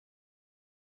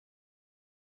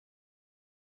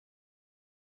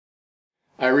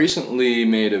I recently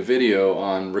made a video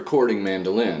on recording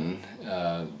mandolin,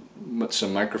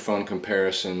 some microphone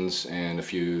comparisons and a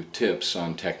few tips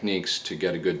on techniques to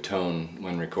get a good tone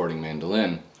when recording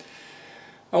mandolin.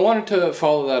 I wanted to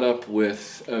follow that up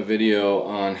with a video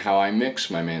on how I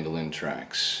mix my mandolin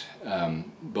tracks,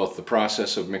 both the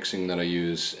process of mixing that I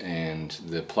use and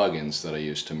the plugins that I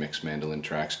use to mix mandolin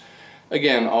tracks.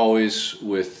 Again, always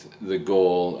with the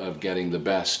goal of getting the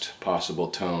best possible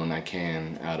tone I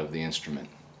can out of the instrument.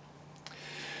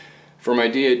 For my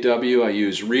DAW, I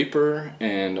use Reaper,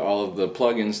 and all of the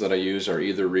plugins that I use are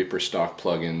either Reaper stock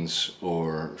plugins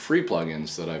or free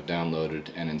plugins that I've downloaded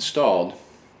and installed.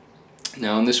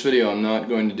 Now in this video I'm not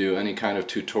going to do any kind of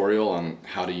tutorial on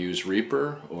how to use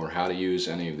Reaper or how to use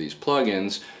any of these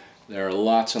plugins. There are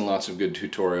lots and lots of good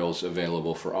tutorials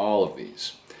available for all of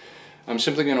these. I'm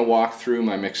simply going to walk through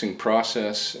my mixing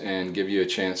process and give you a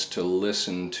chance to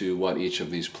listen to what each of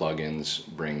these plugins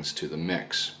brings to the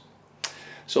mix.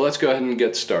 So let's go ahead and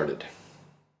get started.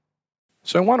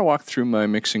 So I want to walk through my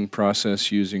mixing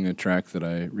process using a track that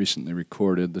I recently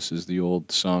recorded. This is the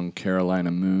old song Carolina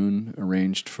Moon,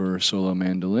 arranged for solo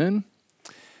mandolin.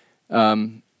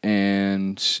 I'm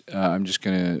just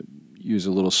going to use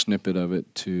a little snippet of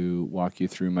it to walk you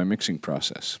through my mixing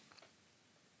process.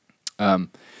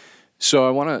 So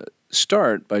I want to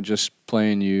start by just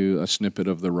playing you a snippet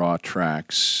of the raw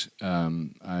tracks.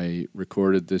 I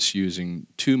recorded this using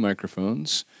two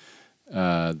microphones,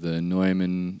 the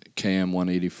Neumann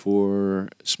KM184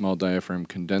 small diaphragm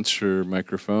condenser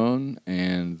microphone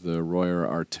and the Royer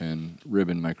R10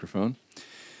 ribbon microphone.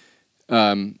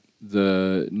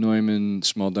 The Neumann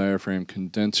small diaphragm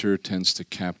condenser tends to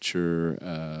capture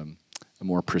a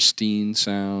more pristine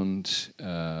sound.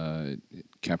 It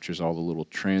captures all the little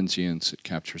transients. It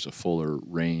captures a fuller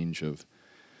range of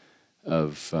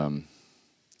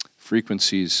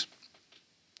frequencies.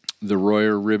 The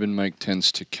Royer ribbon mic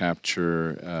tends to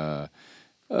capture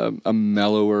a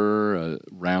mellower, a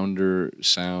rounder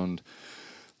sound.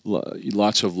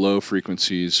 Lots of low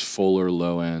frequencies, fuller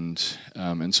low end.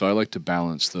 And so I like to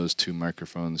balance those two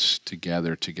microphones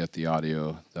together to get the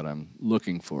audio that I'm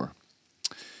looking for.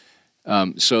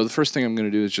 So the first thing I'm going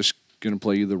to do is just going to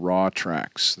play you the raw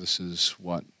tracks. This is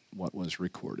what was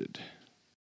recorded.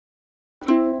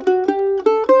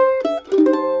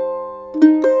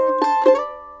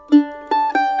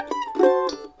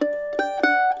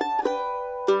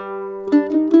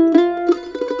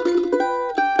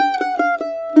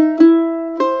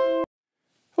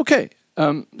 Okay,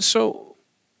 so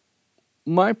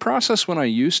my process when I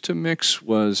used to mix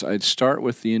was I'd start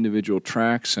with the individual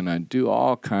tracks and I'd do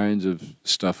all kinds of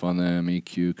stuff on them,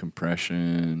 EQ,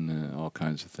 compression, all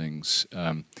kinds of things.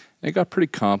 It got pretty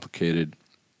complicated.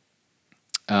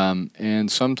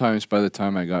 And sometimes by the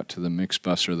time I got to the mix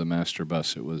bus or the master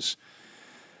bus, it was,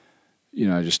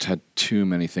 I just had too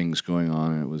many things going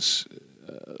on and it was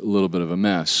a little bit of a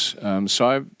mess. So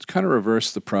I've kind of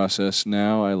reversed the process.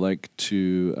 Now I like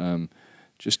to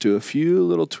just do a few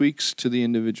little tweaks to the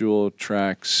individual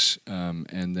tracks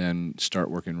and then start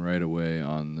working right away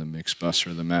on the mix bus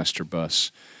or the master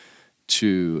bus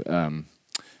to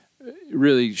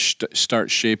really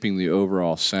start shaping the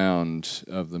overall sound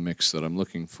of the mix that I'm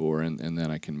looking for, and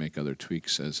then I can make other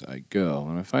tweaks as I go.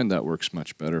 And I find that works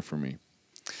much better for me.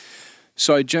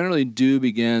 So I generally do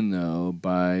begin, though,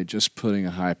 by just putting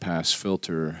a high-pass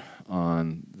filter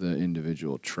on the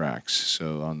individual tracks.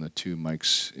 So on the two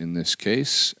mics in this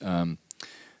case, on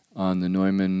the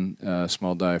Neumann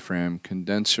small diaphragm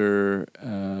condenser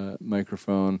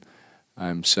microphone,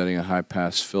 I'm setting a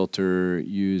high-pass filter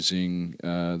using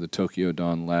the Tokyo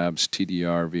Dawn Labs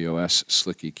TDR VOS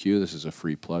Slick EQ. This is a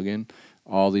free plugin.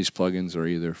 All these plugins are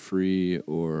either free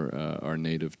or are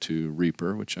native to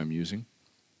Reaper, which I'm using.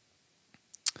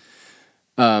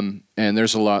 And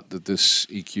there's a lot that this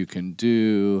EQ can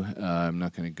do. I'm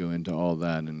not going to go into all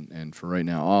that, and for right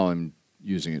now, all I'm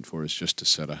using it for is just to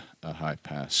set a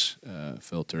high-pass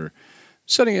filter.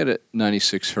 Setting it at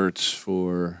 96 Hertz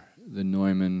for the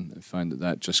Neumann. I find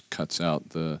that just cuts out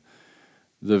the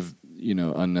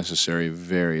unnecessary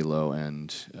very low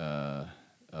end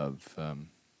of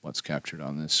what's captured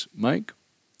on this mic.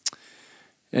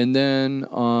 And then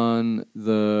on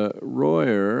the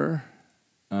Royer,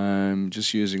 I'm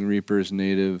just using Reaper's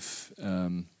native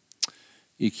EQ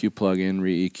plugin,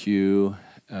 ReaXComp,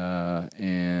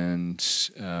 and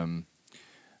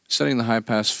setting the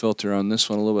high-pass filter on this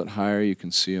one a little bit higher. You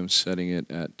can see I'm setting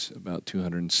it at about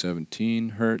 217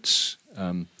 Hertz.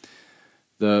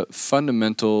 The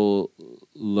fundamental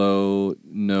low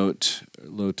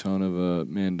tone of a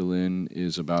mandolin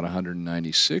is about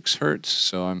 196 Hertz,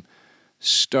 so I'm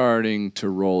starting to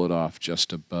roll it off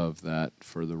just above that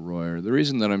for the Royer. The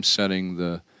reason that I'm setting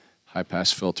the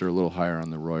high-pass filter a little higher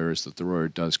on the Royer is that the Royer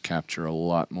does capture a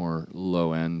lot more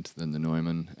low end than the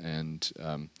Neumann,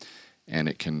 and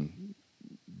it can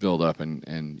build up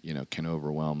and you know, can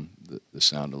overwhelm the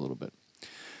sound a little bit.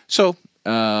 So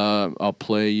I'll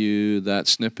play you that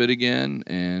snippet again,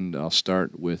 and I'll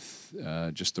start with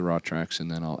just the raw tracks,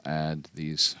 and then I'll add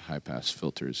these high-pass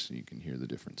filters so you can hear the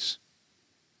difference.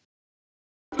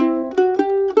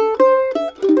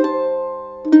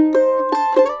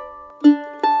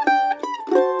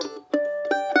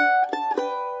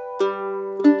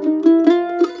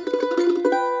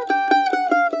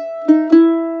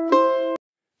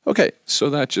 Okay, so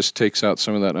that just takes out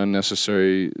some of that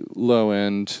unnecessary low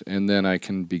end, and then I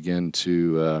can begin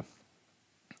to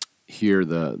hear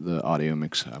the audio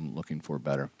mix I'm looking for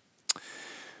better.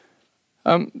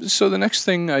 So the next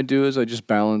thing I do is I just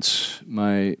balance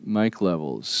my mic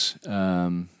levels.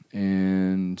 And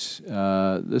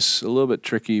this is a little bit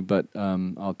tricky, but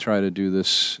I'll try to do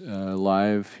this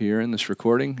live here in this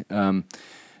recording.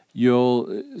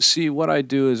 You'll see what I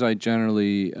do is I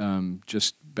generally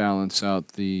just balance out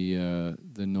the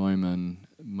Neumann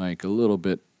mic a little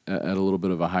bit at a little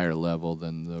bit of a higher level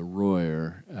than the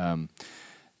Royer.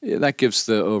 That gives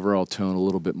the overall tone a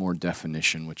little bit more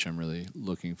definition, which I'm really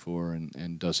looking for,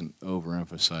 and doesn't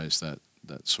overemphasize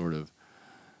that sort of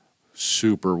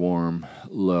super warm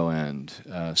low end.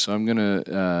 So I'm going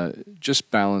to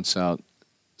just balance out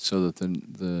so that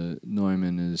the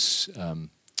Neumann is a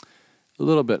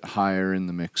little bit higher in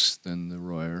the mix than the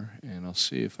Royer, and I'll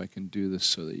see if I can do this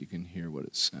so that you can hear what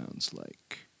it sounds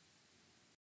like.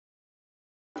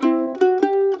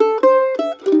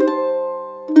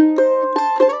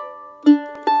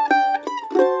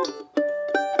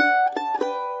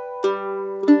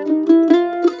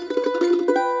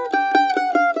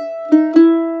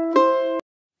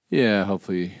 Yeah,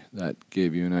 hopefully that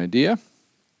gave you an idea.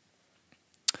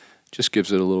 Just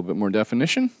gives it a little bit more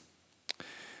definition.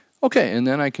 Okay, and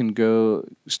then I can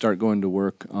start going to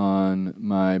work on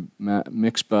my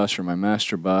mix bus or my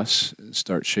master bus,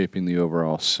 start shaping the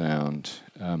overall sound.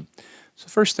 So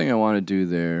first thing I want to do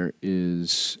there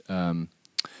is I'm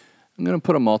going to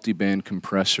put a multi-band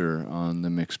compressor on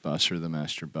the mix bus or the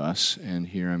master bus, and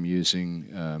here I'm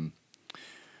using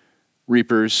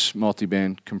Reaper's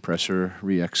multi-band compressor,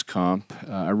 ReaXComp.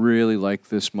 I really like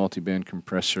this multi-band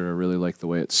compressor. I really like the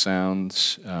way it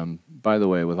sounds. By the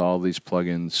way, with all these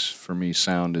plugins, for me,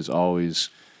 sound is always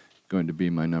going to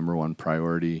be my #1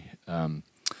 priority. And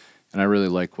I really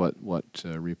like what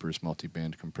Reaper's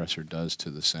multi-band compressor does to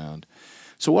the sound.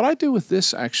 So what I do with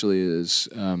this actually is,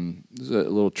 this is a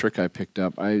little trick I picked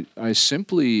up. I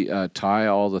simply tie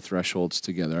all the thresholds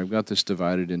together. I've got this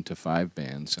divided into 5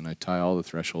 bands, and I tie all the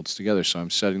thresholds together, so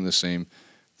I'm setting the same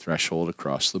threshold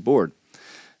across the board.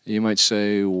 You might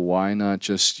say, why not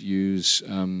just use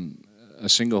a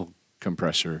single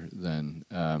compressor then?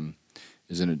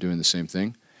 Isn't it doing the same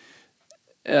thing?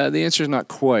 The answer is not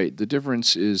quite. The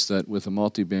difference is that with a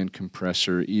multi-band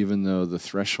compressor, even though the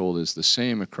threshold is the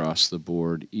same across the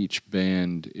board, each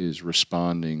band is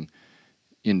responding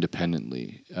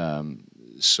independently.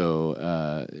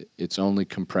 So it's only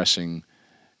compressing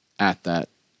at that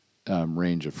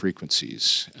range of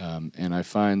frequencies. And I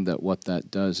find that what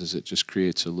that does is it just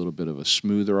creates a little bit of a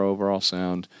smoother overall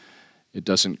sound. It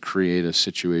doesn't create a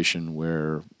situation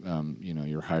where you know,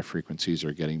 your high frequencies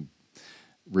are getting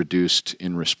reduced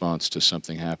in response to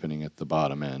something happening at the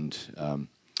bottom end.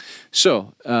 This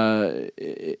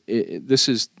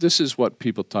is what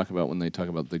people talk about when they talk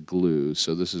about the glue.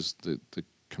 So this is the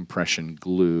compression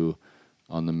glue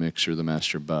on the mix or the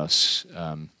master bus.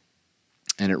 And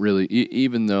it really,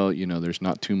 even though, you know, there's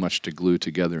not too much to glue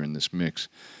together in this mix,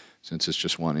 since it's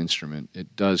just one instrument,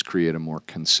 it does create a more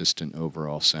consistent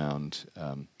overall sound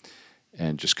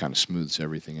and just kind of smooths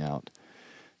everything out.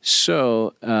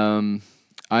 So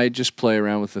I just play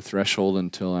around with the threshold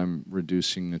until I'm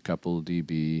reducing a couple of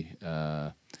dB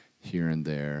here and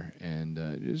there, and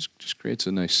it just creates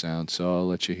a nice sound. So I'll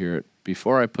let you hear it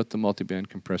before I put the multi-band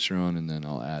compressor on, and then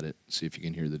I'll add it, see if you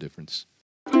can hear the difference.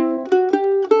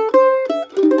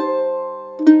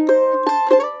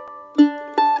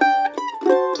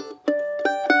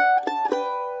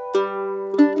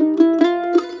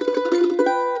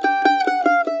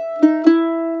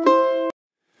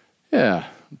 Yeah,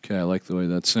 okay, I like the way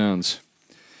that sounds.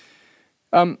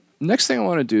 Next thing I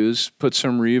want to do is put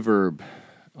some reverb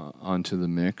onto the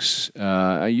mix.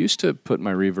 I used to put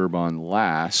my reverb on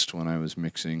last when I was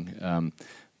mixing,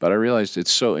 but I realized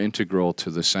it's so integral to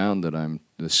the sound that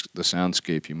the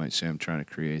soundscape, you might say, I'm trying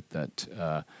to create, that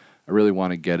I really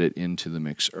want to get it into the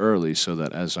mix early so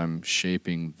that as I'm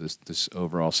shaping this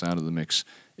overall sound of the mix,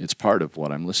 it's part of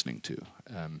what I'm listening to.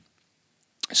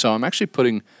 So I'm actually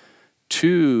putting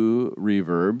 2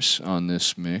 reverbs on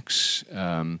this mix.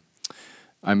 In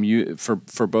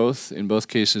both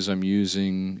cases, I'm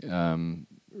using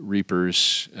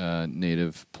Reaper's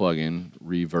native plugin,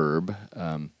 ReaVerb.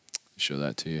 Show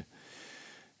that to you.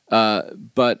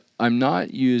 But I'm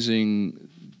not using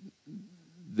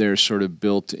their sort of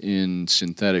built-in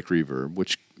synthetic reverb,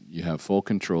 which you have full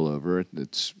control over.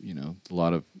 It's, you know, a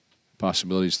lot of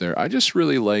possibilities there. I just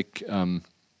really like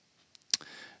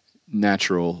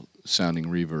natural sounding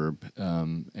reverb,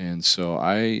 and so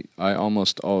I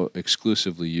almost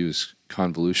exclusively use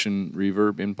convolution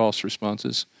reverb impulse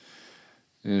responses.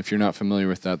 And if you're not familiar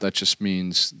with that, that just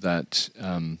means that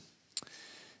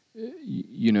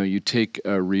you know, you take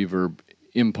a reverb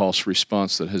impulse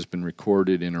response that has been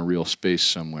recorded in a real space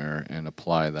somewhere and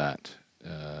apply that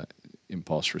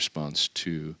impulse response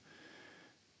to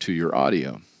your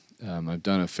audio. I've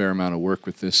done a fair amount of work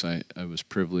with this. I was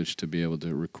privileged to be able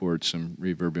to record some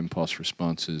reverb impulse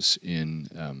responses in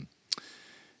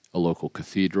a local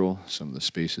cathedral, some of the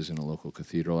spaces in a local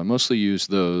cathedral. I mostly use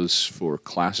those for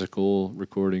classical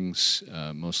recordings,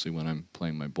 mostly when I'm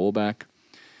playing my bowlback.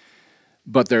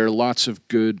 But there are lots of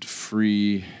good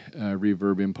free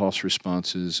reverb impulse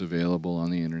responses available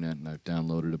on the internet, and I've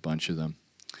downloaded a bunch of them.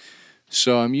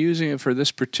 So I'm using it for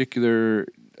this particular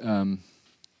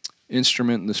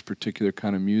instrument and this particular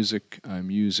kind of music. I'm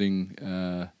using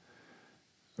a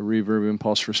reverb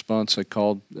impulse response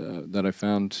that I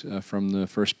found from the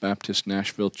First Baptist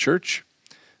Nashville Church.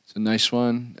 It's a nice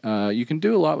one. You can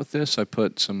do a lot with this. I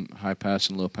put some high-pass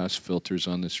and low-pass filters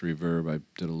on this reverb. I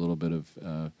did a little bit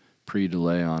of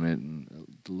pre-delay on it and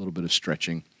a little bit of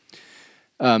stretching.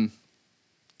 So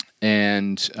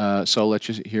I'll let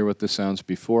you hear what this sounds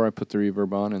before I put the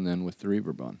reverb on and then with the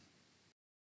reverb on.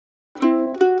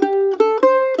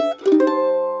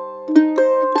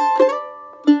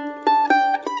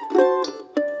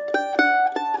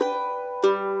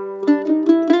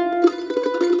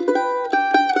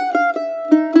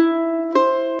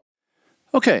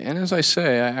 Okay, and as I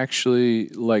say, I actually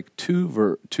like two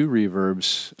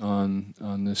reverbs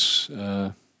on this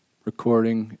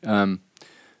recording.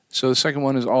 So the second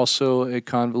one is also a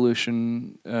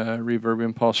convolution reverb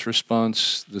impulse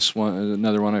response. This one,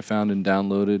 another one I found and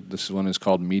downloaded. This one is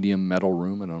called Medium Metal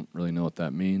Room. I don't really know what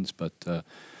that means, but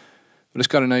it's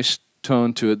got a nice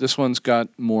tone to it. This one's got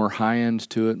more high end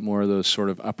to it, more of those sort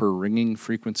of upper ringing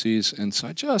frequencies, and so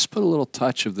I just put a little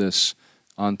touch of this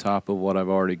on top of what I've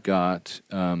already got,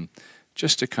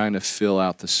 just to kind of fill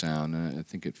out the sound. And I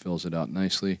think it fills it out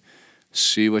nicely.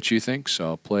 See what you think. So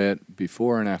I'll play it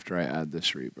before and after I add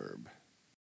this reverb.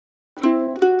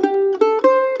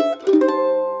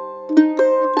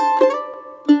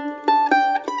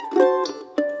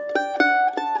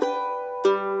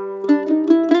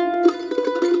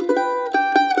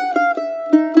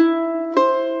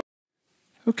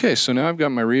 Okay, so now I've got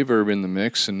my reverb in the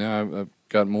mix, and now I've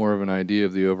got more of an idea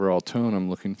of the overall tone I'm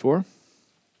looking for.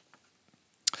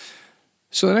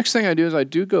 So the next thing I do is I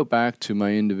do go back to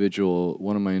my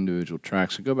one of my individual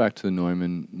tracks. I go back to the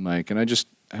Neumann mic, and I just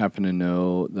happen to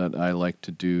know that I like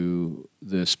to do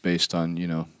this based on, you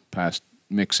know, past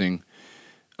mixing.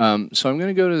 So I'm going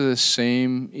to go to the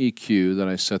same EQ that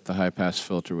I set the high-pass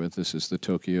filter with. This is the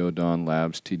Tokyo Dawn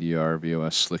Labs TDR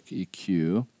VOS Slick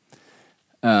EQ.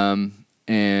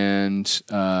 And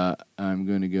I'm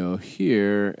going to go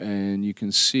here, and you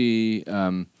can see,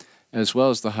 as well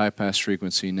as the high-pass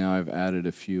frequency, now I've added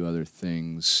a few other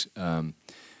things.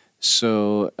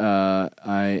 So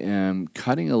I am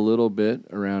cutting a little bit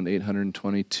around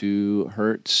 822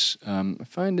 hertz. I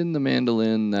find in the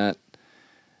mandolin that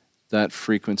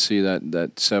frequency,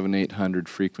 that 7-800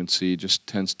 frequency, just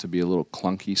tends to be a little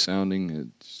clunky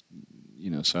sounding. It's, you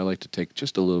know, so I like to take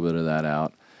just a little bit of that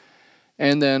out.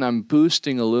 And then I'm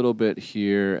boosting a little bit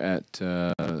here at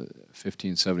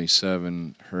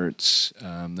 1577 hertz.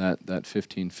 That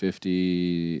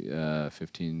 1550,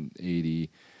 1580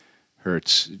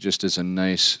 hertz just is a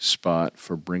nice spot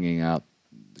for bringing out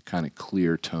the kind of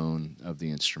clear tone of the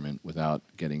instrument without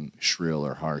getting shrill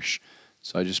or harsh.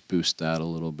 So I just boost that a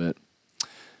little bit.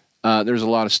 There's a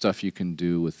lot of stuff you can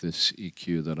do with this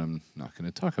EQ that I'm not going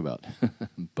to talk about,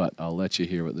 but I'll let you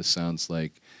hear what this sounds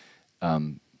like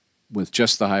with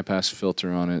just the high-pass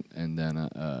filter on it, and then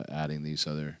adding these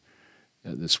other,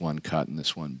 this one cut and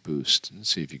this one boost, and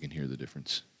see if you can hear the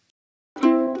difference.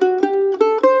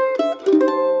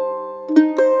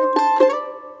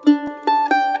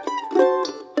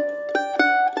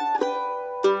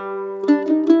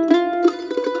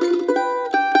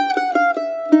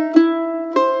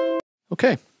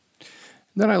 Okay.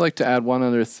 Then I like to add one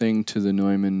other thing to the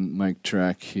Neumann mic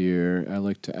track here. I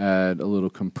like to add a little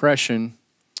compression.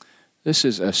 This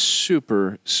is a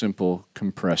super simple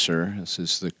compressor. This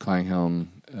is the Klanghelm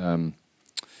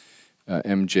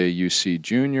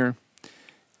MJUCjr.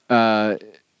 I'll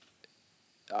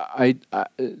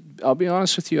be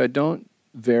honest with you, I don't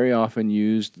very often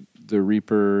use the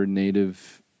Reaper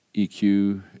native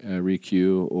EQ,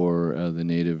 ReaQ, or the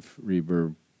native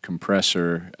reverb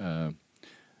compressor,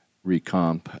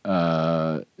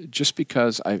 ReaXComp, just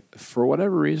because for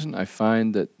whatever reason, I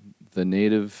find that the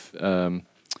native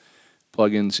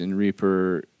plugins in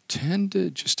Reaper tend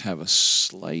to just have a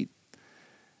slight,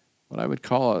 what I would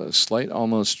call a slight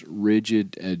almost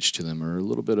rigid edge to them, or a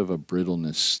little bit of a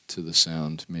brittleness to the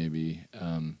sound maybe.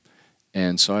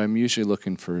 And so I'm usually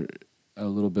looking for a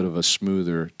little bit of a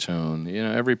smoother tone. You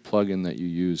know, every plugin that you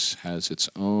use has its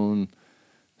own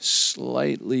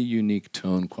slightly unique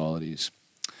tone qualities.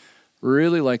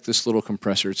 Really like this little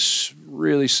compressor. It's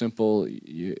really simple.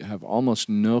 You have almost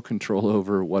no control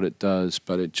over what it does,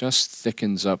 but it just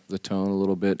thickens up the tone a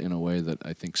little bit in a way that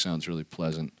I think sounds really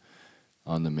pleasant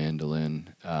on the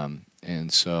mandolin.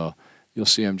 And so you'll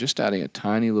see I'm just adding a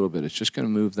tiny little bit. It's just going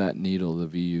to move that needle, the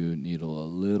VU needle, a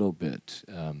little bit.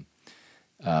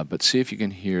 But see if you can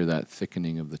hear that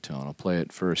thickening of the tone. I'll play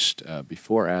it first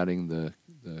before adding the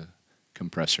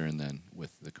compressor, and then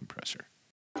with the compressor.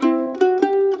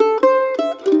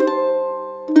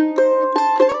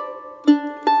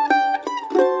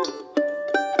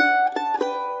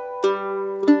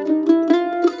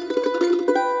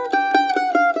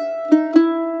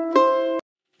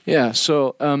 Yeah,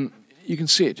 so you can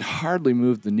see it hardly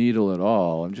moved the needle at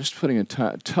all. I'm just putting a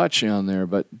touch on there,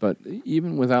 but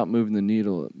even without moving the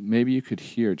needle, maybe you could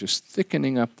hear just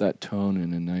thickening up that tone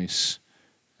in a nice,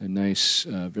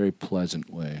 very pleasant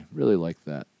way. Really like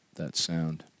that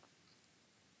sound.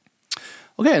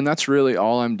 Okay, and that's really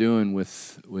all I'm doing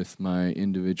with my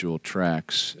individual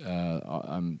tracks.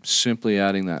 I'm simply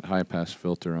adding that high-pass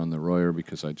filter on the Royer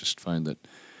because I just find that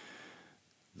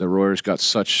the Royer's got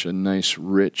such a nice,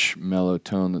 rich, mellow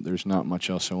tone that there's not much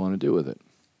else I want to do with it.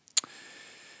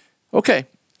 Okay,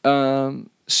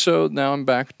 so now I'm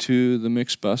back to the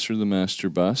mix bus or the master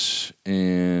bus,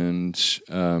 and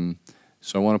so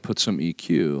I want to put some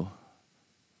EQ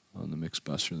on the mix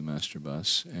bus or the master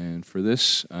bus, and for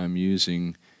this I'm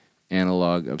using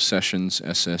Analog Obsessions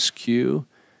SSQ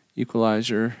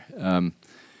equalizer.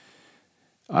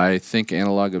 I think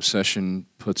Analog Obsession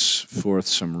puts forth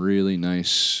some really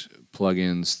nice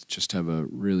plugins that just have a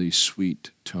really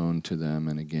sweet tone to them,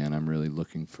 and again, I'm really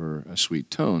looking for a sweet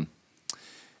tone.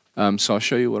 So I'll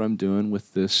show you what I'm doing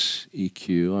with this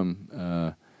EQ.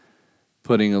 I'm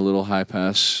putting a little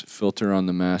high-pass filter on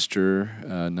the master,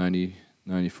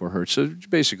 94 hertz, so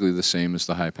basically the same as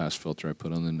the high-pass filter I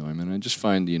put on the Neumann. I just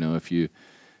find, you know, if you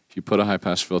put a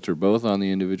high-pass filter both on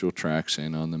the individual tracks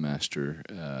and on the master,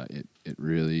 it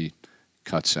really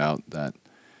cuts out that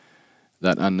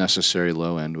unnecessary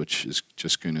low end, which is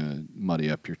just going to muddy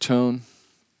up your tone.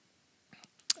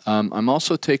 I'm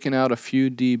also taking out a few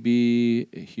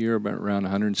dB here, about around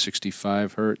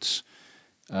 165 hertz.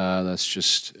 That's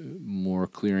just more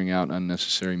clearing out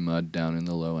unnecessary mud down in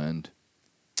the low end.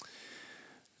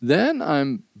 Then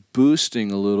I'm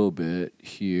boosting a little bit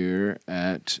here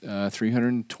at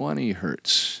 320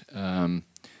 hertz.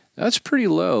 That's pretty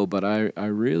low, but I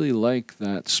really like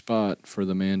that spot for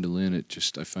the mandolin.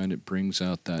 I find it brings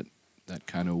out that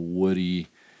kind of woody,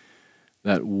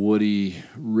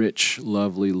 rich,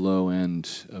 lovely low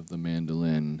end of the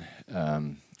mandolin.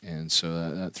 And so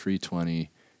that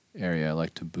 320 area I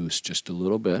like to boost just a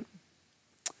little bit.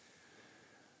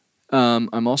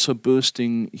 I'm also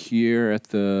boosting here at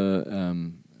the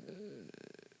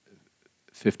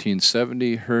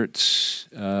 1570 hertz,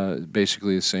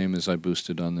 basically the same as I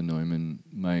boosted on the Neumann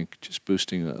mic, just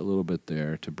boosting a little bit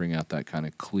there to bring out that kind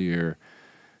of clear,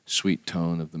 sweet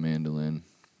tone of the mandolin.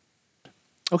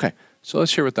 Okay, so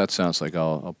let's hear what that sounds like.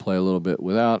 I'll play a little bit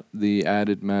without the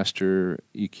added master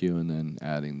EQ and then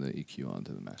adding the EQ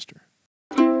onto the master.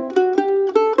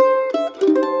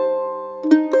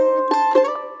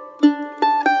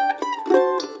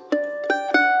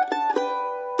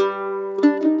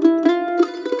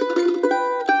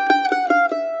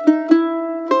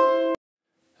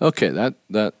 Okay,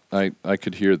 I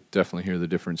could definitely hear the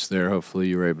difference there. Hopefully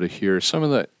you were able to hear some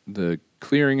of the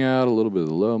clearing out, a little bit of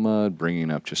the low mud, bringing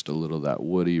up just a little of that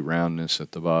woody roundness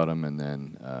at the bottom, and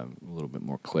then a little bit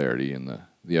more clarity in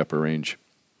the upper range.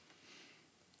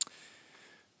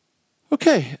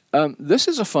 Okay, this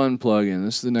is a fun plugin.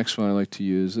 This is the next one I like to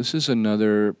use. This is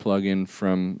another plugin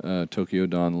from Tokyo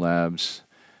Dawn Labs.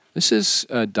 This is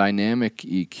a dynamic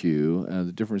EQ.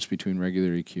 The difference between regular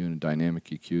EQ and a dynamic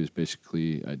EQ is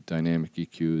basically a dynamic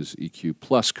EQ is EQ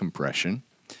plus compression.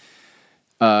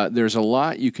 There's a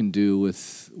lot you can do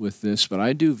with this, but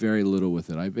I do very little with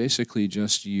it. I basically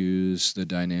just use the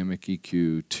dynamic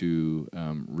EQ to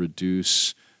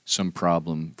reduce some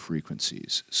problem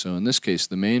frequencies. So in this case,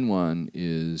 the main one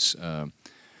is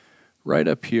right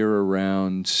up here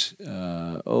around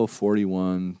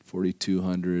 41,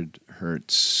 4200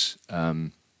 hertz.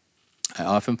 I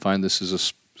often find this is a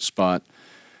spot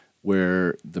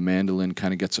where the mandolin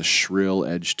kind of gets a shrill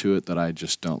edge to it that I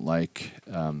just don't like.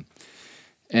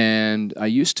 And I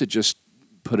used to just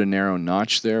put a narrow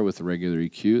notch there with the regular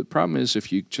EQ. The problem is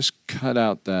if you just cut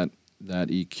out that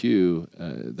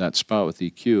EQ, that spot with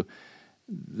EQ,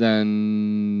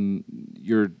 then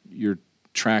your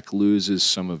track loses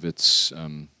some of its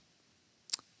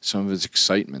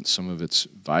excitement, some of its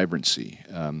vibrancy.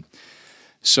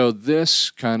 So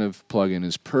this kind of plugin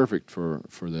is perfect for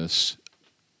this.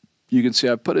 You can see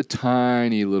I've put a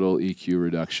tiny little EQ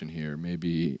reduction here,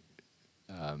 maybe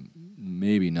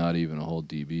not even a whole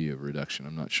dB of reduction.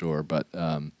 I'm not sure, but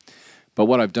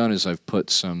what I've done is I've put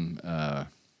some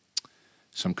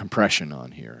compression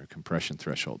on here, a compression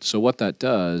threshold. So what that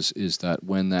does is that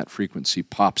when that frequency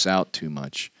pops out too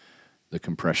much, the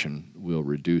compression will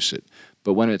reduce it.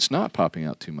 But when it's not popping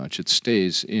out too much, it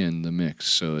stays in the mix,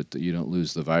 so you don't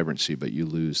lose the vibrancy, but you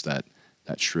lose that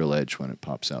shrill edge when it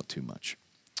pops out too much.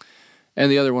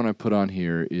 And the other one I put on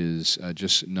here is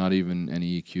just not even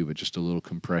any EQ, but just a little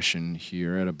compression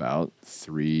here at about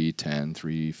 310,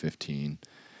 315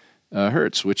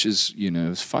 hertz, which is,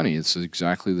 it's funny. It's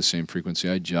exactly the same frequency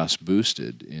I just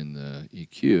boosted in the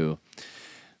EQ,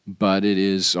 but it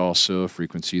is also a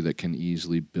frequency that can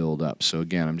easily build up. So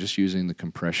again, I'm just using the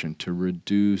compression to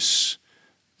reduce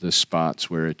the spots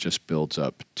where it just builds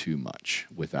up too much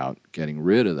without getting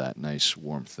rid of that nice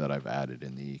warmth that I've added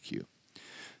in the EQ.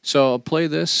 So I'll play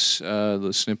this, the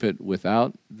snippet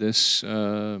without this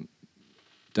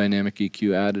dynamic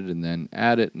EQ added, and then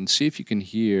add it and see if you can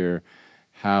hear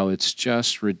how it's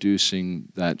just reducing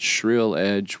that shrill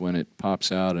edge when it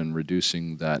pops out and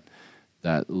reducing that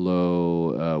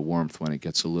low warmth when it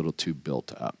gets a little too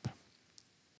built up.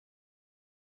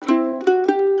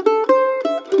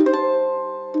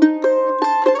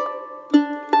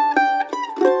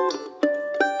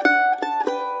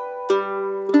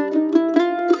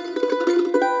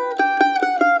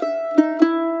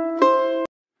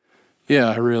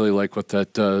 Yeah, I really like what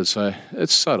that does.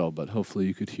 It's subtle, but hopefully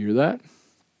you could hear that.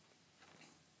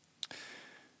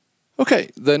 Okay,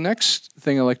 the next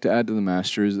thing I like to add to the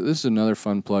master is this is another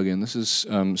fun plugin. This is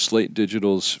Slate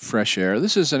Digital's Fresh Air.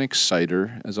 This is an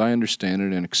exciter. As I understand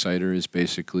it, an exciter is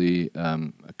basically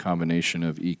a combination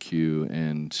of EQ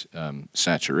and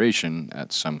saturation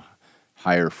at some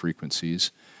higher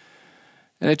frequencies.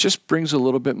 And it just brings a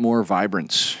little bit more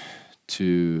vibrance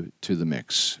to the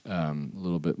mix, a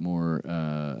little bit more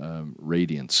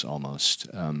radiance almost.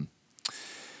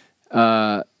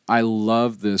 I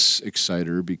love this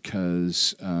exciter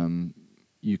because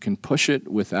you can push it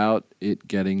without it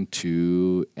getting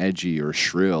too edgy or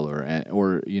shrill,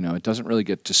 or it doesn't really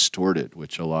get distorted,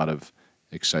 which a lot of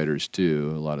exciters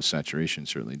do. A lot of saturation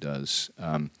certainly does.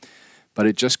 But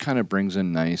it just kind of brings a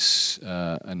nice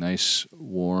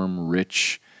warm,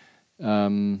 rich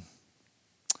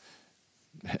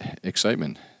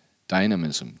excitement,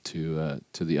 dynamism to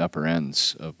the upper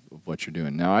ends of what you're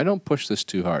doing. Now I don't push this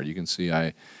too hard. You can see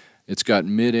it's got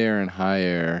mid-air and high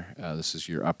air. This is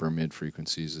your upper mid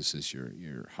frequencies. This is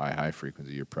your high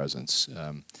frequency, your presence.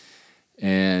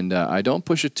 And I don't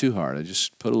push it too hard. I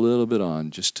just put a little bit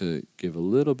on just to give a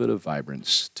little bit of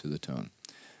vibrance to the tone.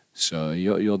 So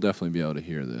you'll definitely be able to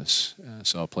hear this.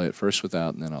 So I'll play it first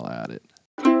without, and then I'll add it.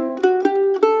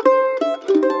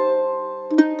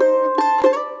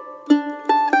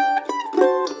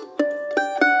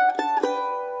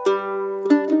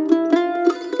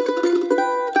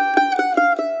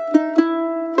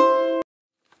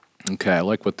 Okay, I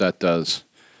like what that does.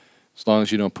 As long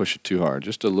as you don't push it too hard,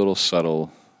 just a little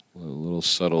subtle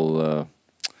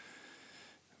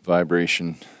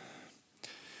vibration.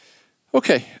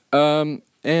 Okay, and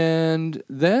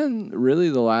then really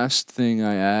the last thing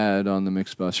I add on the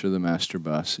mix bus or the master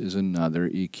bus is another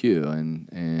EQ,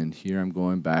 and here I'm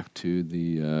going back to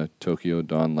the Tokyo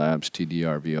Dawn Labs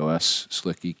TDR VOS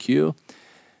Slick EQ.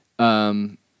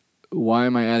 Why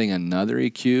am I adding another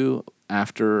EQ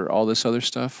after all this other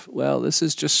stuff? Well, this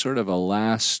is just sort of a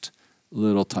last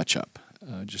little touch-up,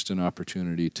 just an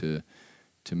opportunity to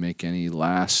make any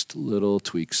last little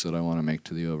tweaks that I want to make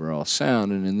to the overall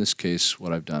sound. And in this case,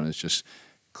 what I've done is just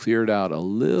cleared out a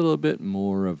little bit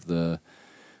more of the,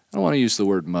 I don't want to use the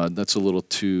word mud, that's a little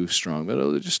too strong,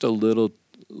 but just a little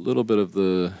bit of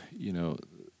the, you know,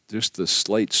 just the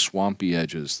slight swampy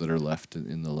edges that are left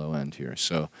in the low end here.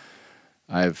 So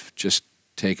I've just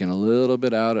taken a little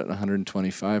bit out at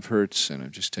 125 hertz, and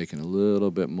I've just taken a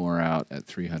little bit more out at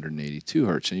 382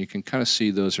 hertz. And you can kind of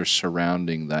see those are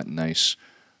surrounding that nice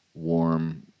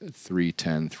warm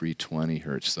 310, 320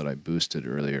 hertz that I boosted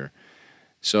earlier.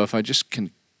 So if I just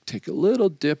can take a little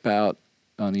dip out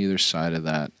on either side of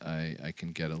that, I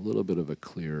can get a little bit of a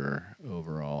clearer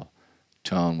overall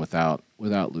tone without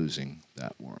losing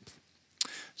that warmth.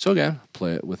 So again,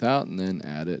 play it without and then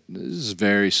add it. This is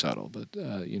very subtle, but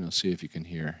you know, see if you can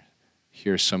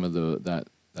hear some of that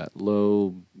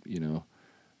low, you know,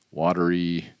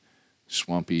 watery,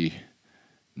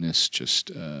 swampiness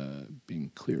just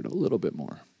being cleared a little bit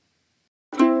more.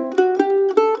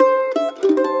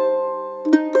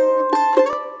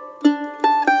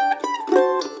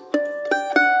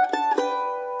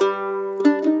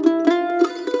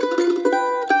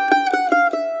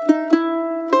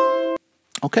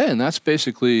 Okay, and that's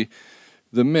basically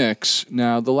the mix.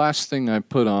 Now, the last thing I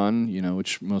put on, you know,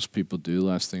 which most people do,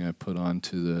 last thing I put on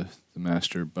to the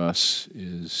master bus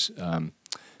is a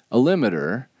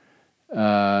limiter.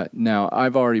 Now,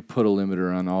 I've already put a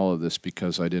limiter on all of this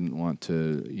because I didn't want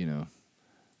to, you know,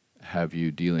 have you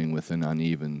dealing with an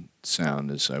uneven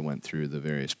sound as I went through the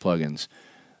various plugins.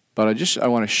 But I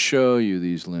want to show you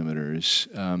these limiters.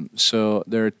 So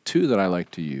there are two that I like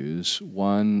to use.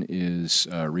 One is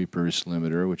Reaper's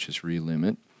limiter, which is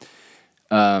ReaLimit.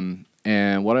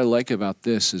 And what I like about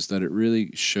this is that it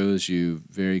really shows you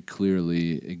very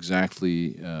clearly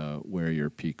exactly where your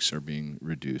peaks are being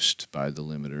reduced by the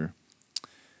limiter.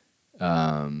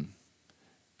 Yeah,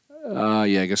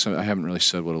 I guess I haven't really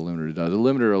said what a limiter does. A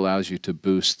limiter allows you to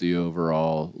boost the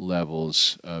overall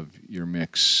levels of your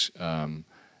mix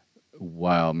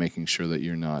while making sure that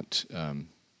you're not,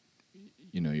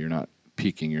 you know, you're not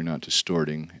peaking, you're not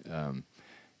distorting,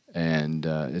 and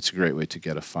it's a great way to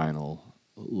get a final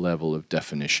level of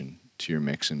definition to your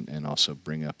mix and also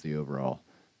bring up the overall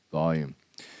volume.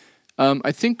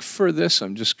 I think for this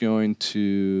I'm just going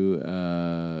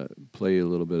to play a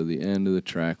little bit of the end of the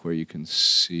track where you can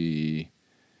see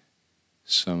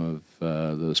some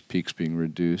of those peaks being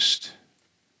reduced,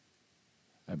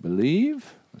 I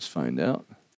believe. Let's find out.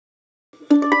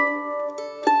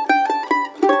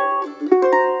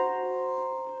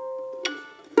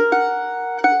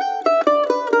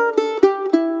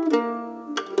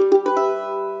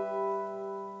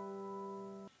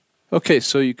 Okay,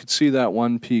 so you could see that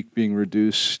one peak being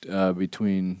reduced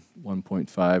between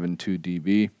 1.5 and 2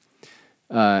 dB.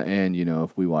 And, you know,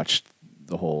 if we watched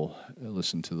the whole,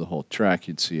 listened to the whole track,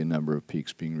 you'd see a number of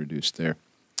peaks being reduced there.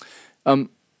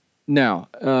 Now,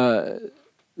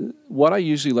 what I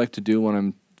usually like to do when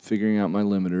I'm figuring out my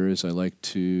limiter is I like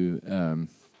to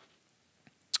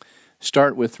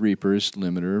start with Reaper's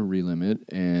limiter, ReaLimit,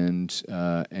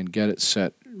 and get it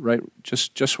set right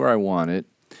just where I want it.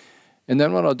 And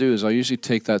then what I'll do is I'll usually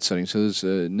take that setting. So there's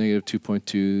a negative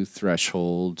 2.2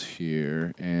 threshold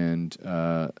here, and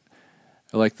I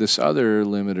like this other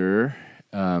limiter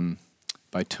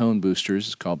by Tone Boosters.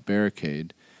 It's called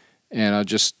Barricade. And I'll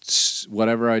just,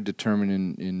 whatever I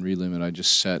determine in ReaLimit, I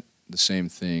just set the same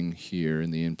thing here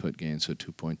in the input gain, so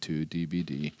 2.2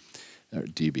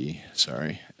 dB,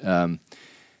 sorry.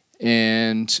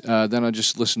 And then I'll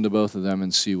just listen to both of them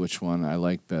and see which one I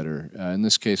like better. In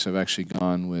this case, I've actually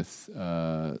gone with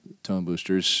Tone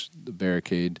Boosters, the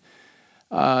Barricade.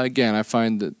 Again, I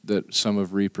find that some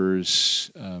of Reaper's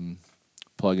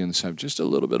plugins have just a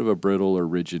little bit of a brittle or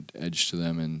rigid edge to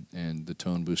them, and the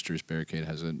Tone Boosters Barricade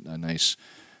has a nice,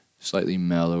 slightly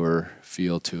mellower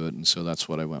feel to it, and so that's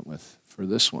what I went with for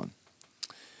this one.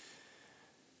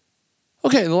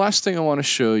 Okay, the last thing I want to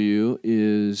show you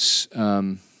is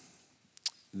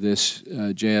this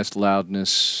JS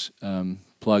Loudness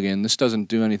plugin. This doesn't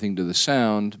do anything to the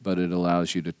sound, but it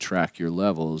allows you to track your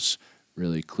levels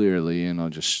really clearly, and I'll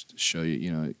just show you,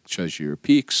 you know, it shows you your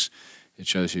peaks, it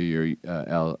shows you your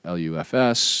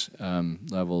LUFS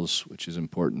levels, which is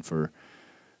important for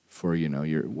you know,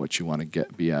 what you want to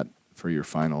be at for your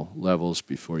final levels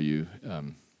before you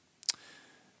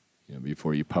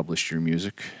before you publish your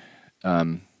music.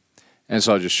 And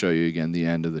so I'll just show you again the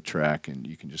end of the track, and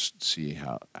you can just see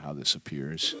how this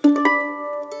appears.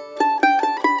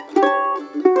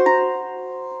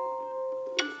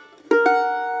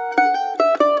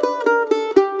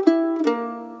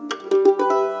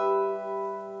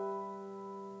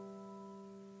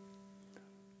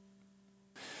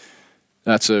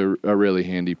 That's a really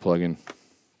handy plugin.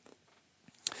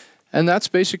 And that's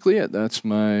basically it. That's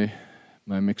my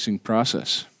mixing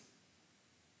process.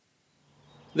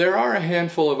 There are a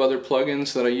handful of other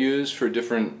plugins that I use for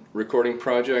different recording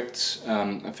projects.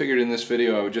 I figured in this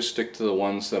video I would just stick to the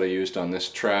ones that I used on this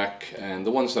track and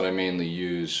the ones that I mainly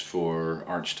use for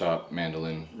archtop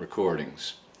mandolin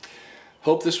recordings.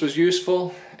 Hope this was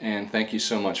useful, and thank you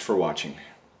so much for watching.